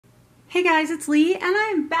Hey guys, it's Lee and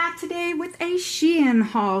I'm back today with a SHEIN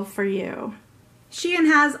haul for you. SHEIN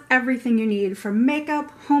has everything you need from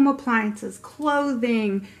makeup, home appliances,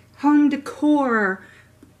 clothing, home decor,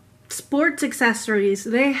 sports accessories.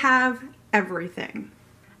 They have everything.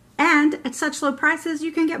 And at such low prices,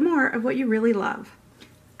 you can get more of what you really love.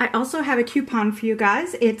 I also have a coupon for you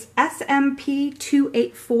guys. It's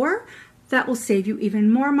SMP284. That will save you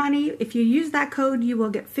even more money. If you use that code, you will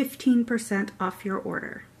get 15% off your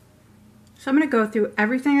order. So I'm going to go through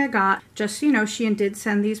everything I got. Just so you know, SHEIN did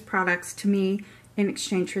send these products to me in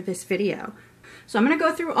exchange for this video. So I'm going to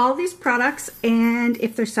go through all these products, and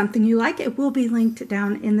if there's something you like, it will be linked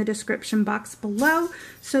down in the description box below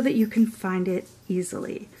so that you can find it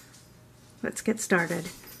easily. Let's get started.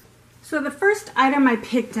 So the first item I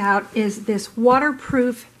picked out is this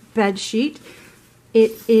waterproof bed sheet.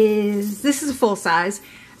 This is a full size,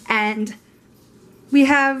 and we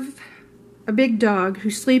have a big dog who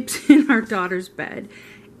sleeps in our daughter's bed,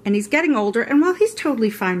 and he's getting older, and while he's totally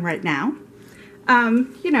fine right now,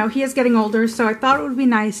 you know, he is getting older, so I thought it would be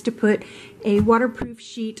nice to put a waterproof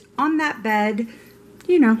sheet on that bed,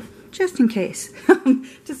 you know, just in case,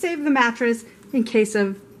 to save the mattress in case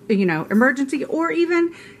of, you know, emergency, or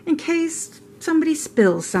even in case somebody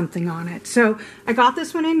spills something on it. So I got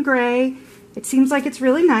this one in gray. It seems like it's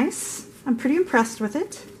really nice. I'm pretty impressed with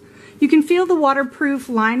it. You can feel the waterproof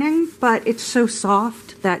lining, but it's so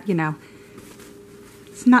soft that, you know,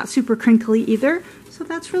 it's not super crinkly either, so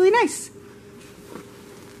that's really nice.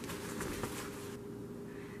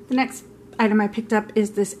 The next item I picked up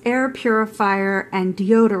is this air purifier and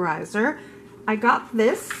deodorizer. I got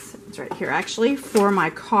this, it's right here actually, for my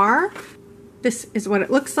car. This is what it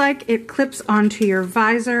looks like. It clips onto your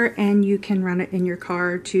visor and you can run it in your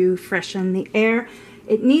car to freshen the air.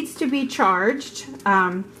 It needs to be charged.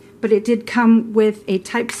 But it did come with a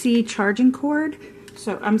Type-C charging cord.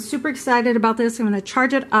 So I'm super excited about this. I'm gonna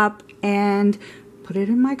charge it up and put it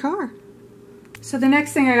in my car. So the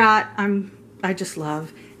next thing I got, I just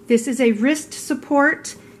love. This is a wrist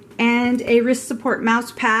support and a wrist support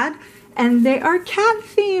mouse pad. And they are cat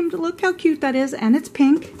themed. Look how cute that is, and it's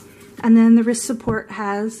pink. And then the wrist support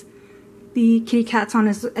has the kitty cats on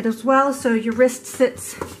it as well. So your wrist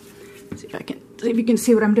sits, let's see if you can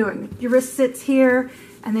see what I'm doing. Your wrist sits here,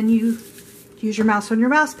 and then you use your mouse on your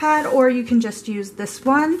mouse pad, or you can just use this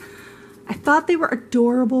one. I thought they were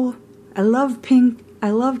adorable. I love pink.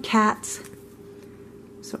 I love cats.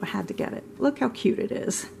 So I had to get it. Look how cute it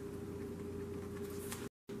is.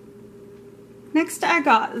 Next, I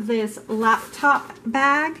got this laptop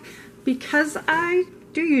bag because I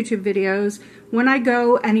do YouTube videos. When I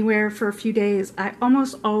go anywhere for a few days, I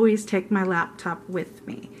almost always take my laptop with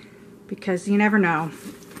me because you never know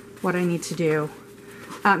what I need to do.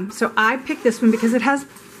 So I picked this one because it has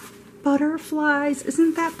butterflies.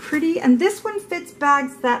 Isn't that pretty? And this one fits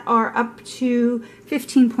bags that are up to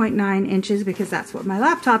 15.9 inches because that's what my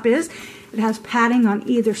laptop is. It has padding on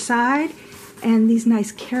either side and these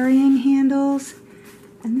nice carrying handles.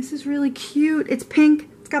 And this is really cute. It's pink.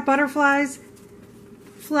 It's got butterflies,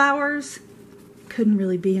 flowers. Couldn't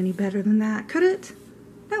really be any better than that, could it?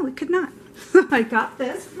 No, it could not. So I got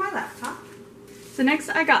this for my laptop. So next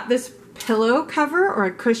I got this pillow cover or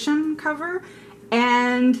a cushion cover,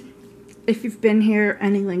 and if you've been here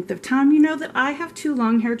any length of time, you know that I have two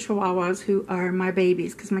long-haired chihuahuas who are my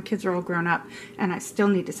babies because my kids are all grown up and I still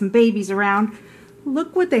needed some babies around.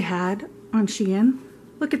 Look what they had on SHEIN.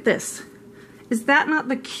 Look at this. Is that not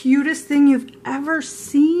the cutest thing you've ever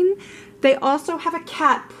seen? They also have a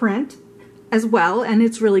cat print as well, and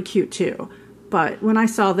it's really cute too. But when I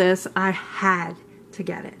saw this, I had to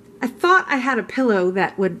get it. I thought I had a pillow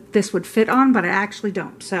that this would fit on, but I actually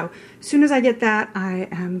don't. So as soon as I get that, I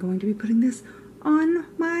am going to be putting this on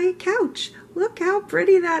my couch. Look how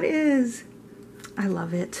pretty that is. I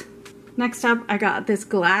love it. Next up, I got this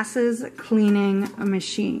glasses cleaning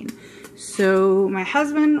machine. So my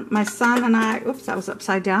husband, my son, and I, oops, that was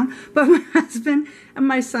upside down, but my husband and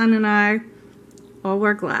my son and I all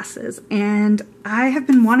wear glasses. And I have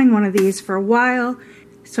been wanting one of these for a while.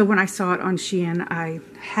 So when I saw it on SHEIN, I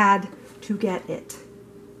had to get it.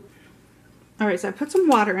 All right, so I put some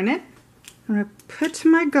water in it. I'm gonna put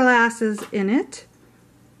my glasses in it.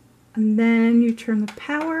 And then you turn the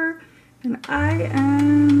power, and I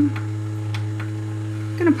am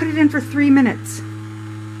gonna put it in for 3 minutes.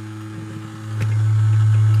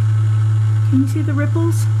 Can you see the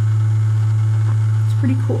ripples? It's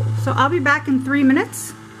pretty cool. So I'll be back in 3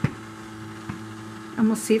 minutes, and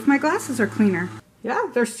we'll see if my glasses are cleaner.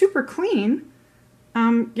 Yeah, they're super clean.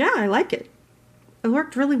 Yeah, I like it. It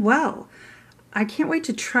worked really well. I can't wait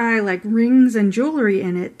to try like rings and jewelry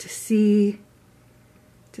in it to see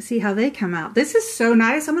to see how they come out. This is so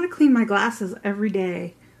nice. I'm going to clean my glasses every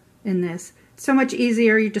day in this. It's so much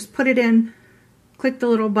easier. You just put it in, click the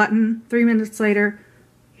little button, 3 minutes later,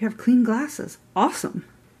 you have clean glasses. Awesome.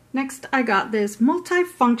 Next, I got this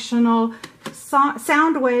multifunctional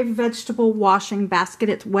Soundwave vegetable washing basket.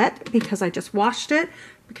 It's wet because I just washed it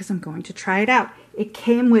because I'm going to try it out. It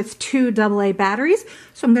came with 2 AA batteries,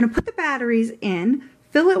 so I'm going to put the batteries in,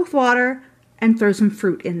 fill it with water, and throw some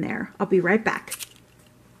fruit in there. I'll be right back.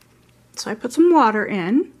 So I put some water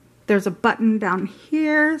in. There's a button down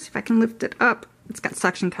here. See if I can lift it up. It's got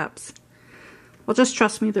suction cups. Well, just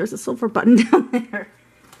trust me, there's a silver button down there.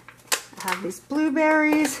 I have these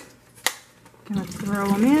blueberries. I'm gonna throw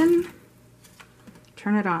them in.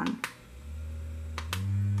 Turn it on.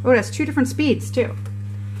 Oh, it has 2 different speeds too.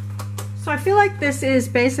 So I feel like this is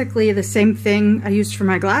basically the same thing I used for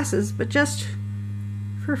my glasses, but just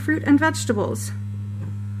for fruit and vegetables.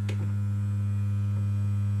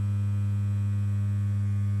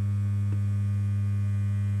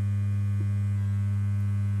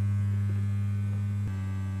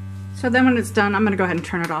 So then when it's done, I'm going to go ahead and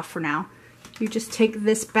turn it off for now. You just take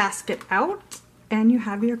this basket out and you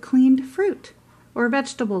have your cleaned fruit or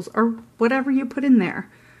vegetables or whatever you put in there.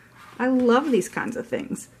 I love these kinds of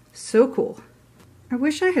things. So cool. I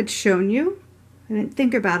wish I had shown you. I didn't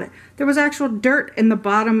think about it. There was actual dirt in the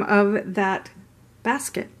bottom of that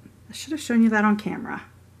basket. I should have shown you that on camera.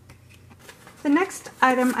 The next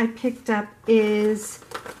item I picked up is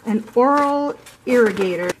an oral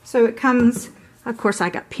irrigator. So it comes, of course I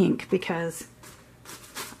got pink because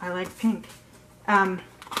I like pink.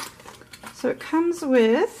 So it comes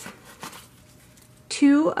with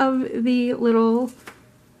 2 of the little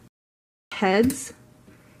heads.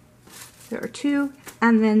 There are 2,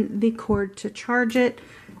 and then the cord to charge it.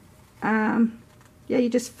 Yeah, you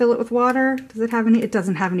just fill it with water. Does it have any? It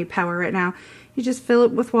doesn't have any power right now. You just fill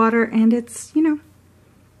it with water, and it's, you know,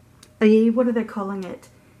 what are they calling it?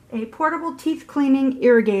 A portable teeth cleaning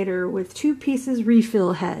irrigator with 2 pieces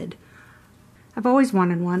refill head. I've always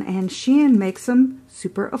wanted one, and SHEIN makes them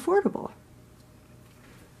super affordable.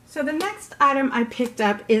 So the next item I picked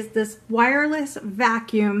up is this wireless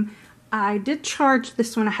vacuum. I did charge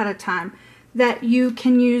this one ahead of time, that you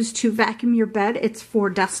can use to vacuum your bed. It's for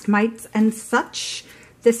dust mites and such.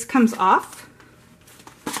 This comes off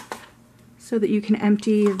so that you can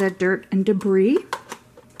empty the dirt and debris.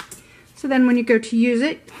 So then when you go to use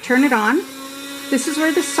it, turn it on. This is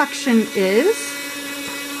where the suction is.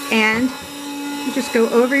 And you just go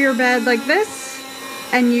over your bed like this,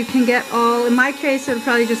 and you can get all, in my case it would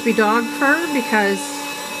probably just be dog fur because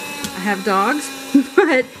I have dogs,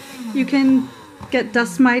 but you can get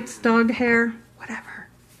dust mites, dog hair, whatever.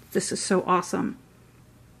 This is so awesome.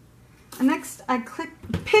 And next I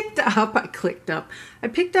picked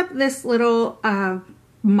up this little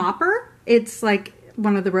mopper. It's like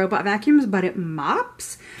one of the robot vacuums, but it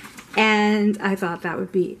mops. And I thought that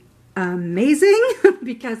would be amazing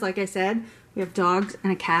because, like I said, we have dogs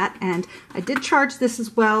and a cat, and I did charge this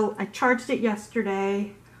as well. I charged it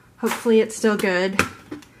yesterday. Hopefully it's still good.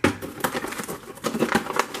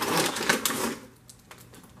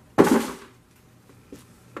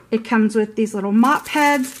 It comes with these little mop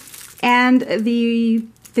heads and the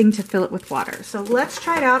thing to fill it with water. So let's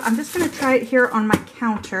try it out. I'm just going to try it here on my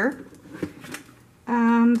counter.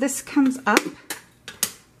 This comes up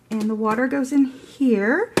and the water goes in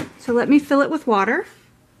here. So let me fill it with water.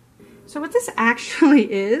 So what this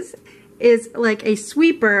actually is like a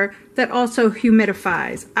sweeper that also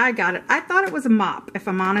humidifies. I got it. I thought it was a mop, if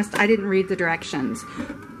I'm honest. I didn't read the directions.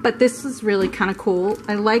 But this is really kind of cool.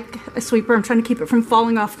 I like a sweeper. I'm trying to keep it from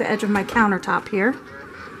falling off the edge of my countertop here.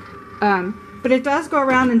 But it does go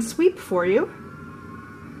around and sweep for you.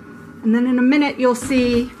 And then in a minute you'll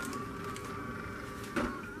see,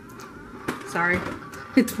 sorry,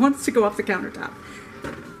 it wants to go off the countertop.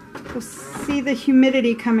 You'll see the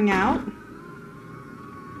humidity coming out.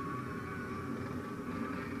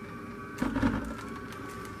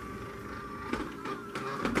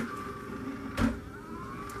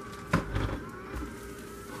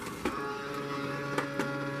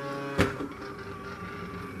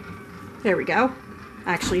 There we go.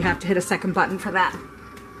 Actually, you have to hit a second button for that.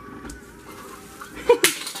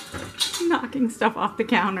 Knocking stuff off the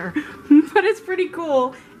counter. But it's pretty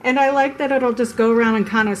cool. And I like that it'll just go around and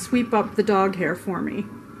kind of sweep up the dog hair for me.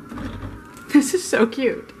 This is so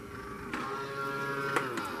cute.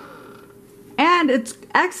 And it's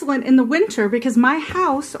excellent in the winter because my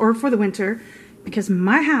house, or for the winter, because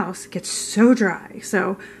my house gets so dry.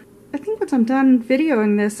 So I think once I'm done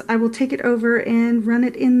videoing this, I will take it over and run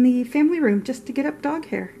it in the family room just to get up dog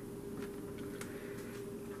hair.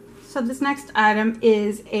 So this next item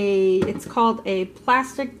is it's called a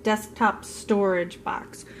plastic desktop storage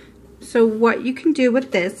box. So what you can do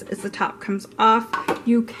with this is the top comes off.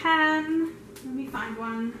 You can, let me find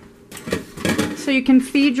one. So you can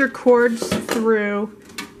feed your cords through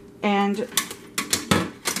and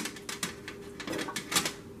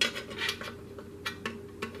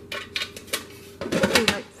do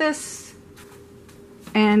like this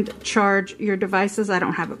and charge your devices. I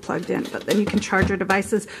don't have it plugged in, but then you can charge your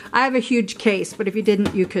devices. I have a huge case, but if you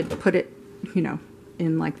didn't, you could put it, you know,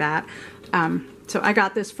 in like that. So I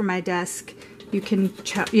got this for my desk. You can,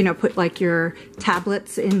 you know, put like your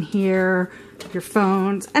tablets in here, your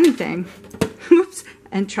phones, anything, oops,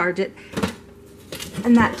 and charge it.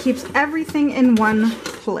 And that keeps everything in one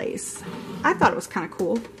place. I thought it was kind of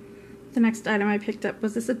cool. The next item I picked up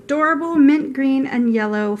was this adorable mint green and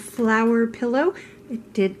yellow flower pillow.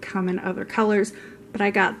 It did come in other colors, but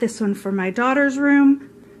I got this one for my daughter's room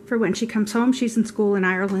for when she comes home. She's in school in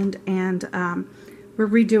Ireland, and we're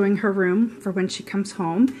redoing her room for when she comes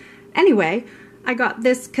home. Anyway, I got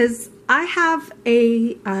this because I have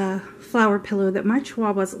a flower pillow that my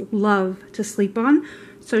chihuahuas love to sleep on.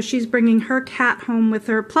 So she's bringing her cat home with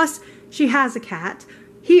her. Plus, she has a cat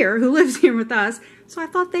here who lives here with us. So I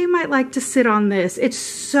thought they might like to sit on this. It's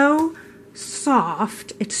so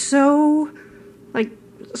soft. It's so like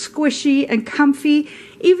squishy and comfy.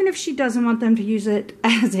 Even if she doesn't want them to use it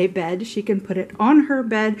as a bed, she can put it on her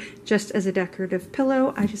bed just as a decorative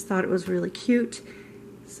pillow. I just thought it was really cute.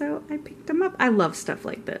 So I picked them up. I love stuff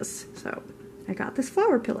like this. So I got this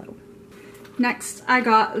flower pillow. Next, I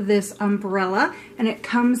got this umbrella, and it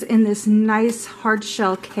comes in this nice hard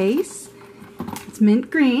shell case. It's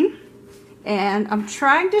mint green, and I'm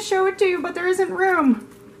trying to show it to you, but there isn't room.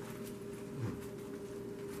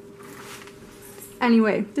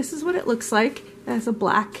 Anyway, this is what it looks like. It has a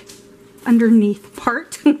black underneath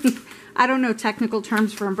part. I don't know technical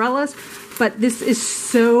terms for umbrellas, but this is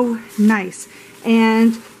so nice.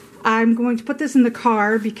 And I'm going to put this in the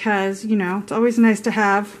car because, you know, it's always nice to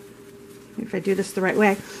have, if I do this the right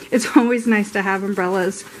way, it's always nice to have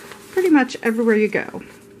umbrellas pretty much everywhere you go.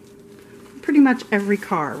 Pretty much every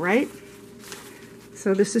car, right?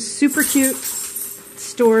 So this is super cute. It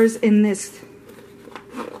stores in this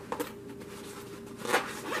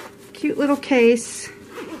cute little case,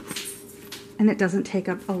 and it doesn't take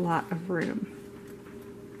up a lot of room.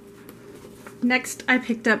 Next, I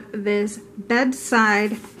picked up this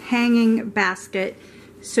bedside hanging basket.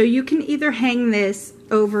 So you can either hang this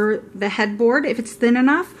over the headboard if it's thin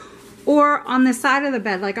enough, or on the side of the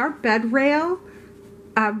bed, like our bed rail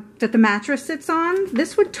that the mattress sits on.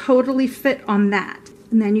 This would totally fit on that.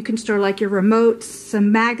 And then you can store like your remotes,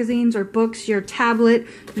 some magazines or books, your tablet,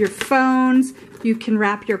 your phones. You can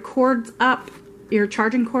wrap your cords up, your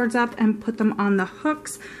charging cords up, and put them on the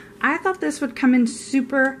hooks. I thought this would come in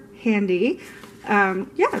super handy. Yeah,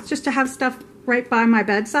 it's just to have stuff right by my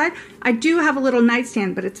bedside. I do have a little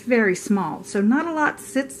nightstand, but it's very small, so not a lot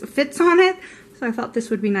fits on it. So I thought this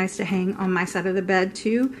would be nice to hang on my side of the bed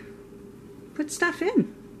to put stuff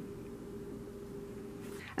in.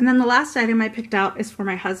 And then the last item I picked out is for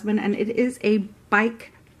my husband, and it is a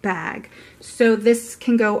bike bag. So this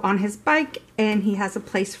can go on his bike, and he has a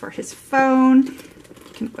place for his phone.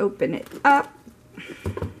 You can open it up.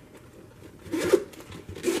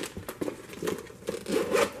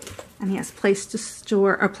 And he has a place to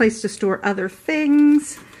store other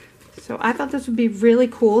things. So I thought this would be really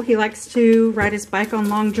cool. He likes to ride his bike on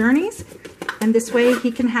long journeys, and this way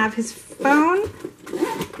he can have his phone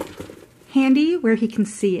handy where he can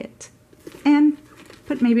see it, and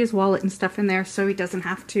put maybe his wallet and stuff in there so he doesn't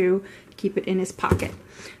have to keep it in his pocket.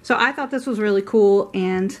 So I thought this was really cool,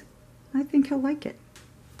 and I think he'll like it.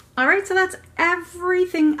 Alright, so that's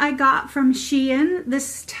everything I got from SHEIN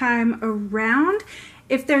this time around.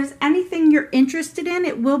 If there's anything you're interested in,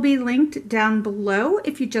 it will be linked down below.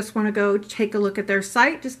 If you just want to go take a look at their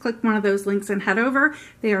site, just click one of those links and head over.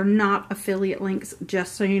 They are not affiliate links,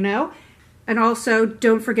 just so you know. And also,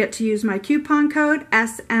 don't forget to use my coupon code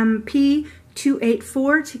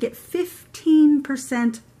SMP284 to get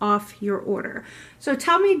 15% off your order. So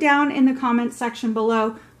tell me down in the comments section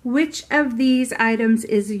below, which of these items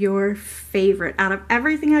is your favorite? Out of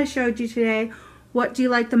everything I showed you today, what do you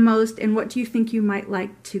like the most, and what do you think you might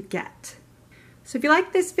like to get? So if you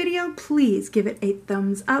like this video, please give it a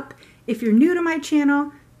thumbs up. If you're new to my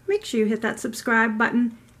channel, make sure you hit that subscribe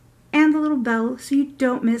button and the little bell so you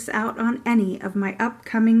don't miss out on any of my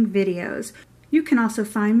upcoming videos. You can also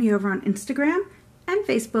find me over on Instagram and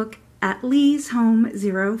Facebook at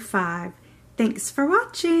LeighsHome05. Thanks for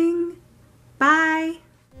watching. Bye.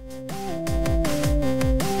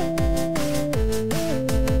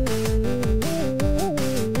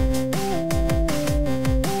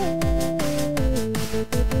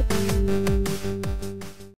 bye.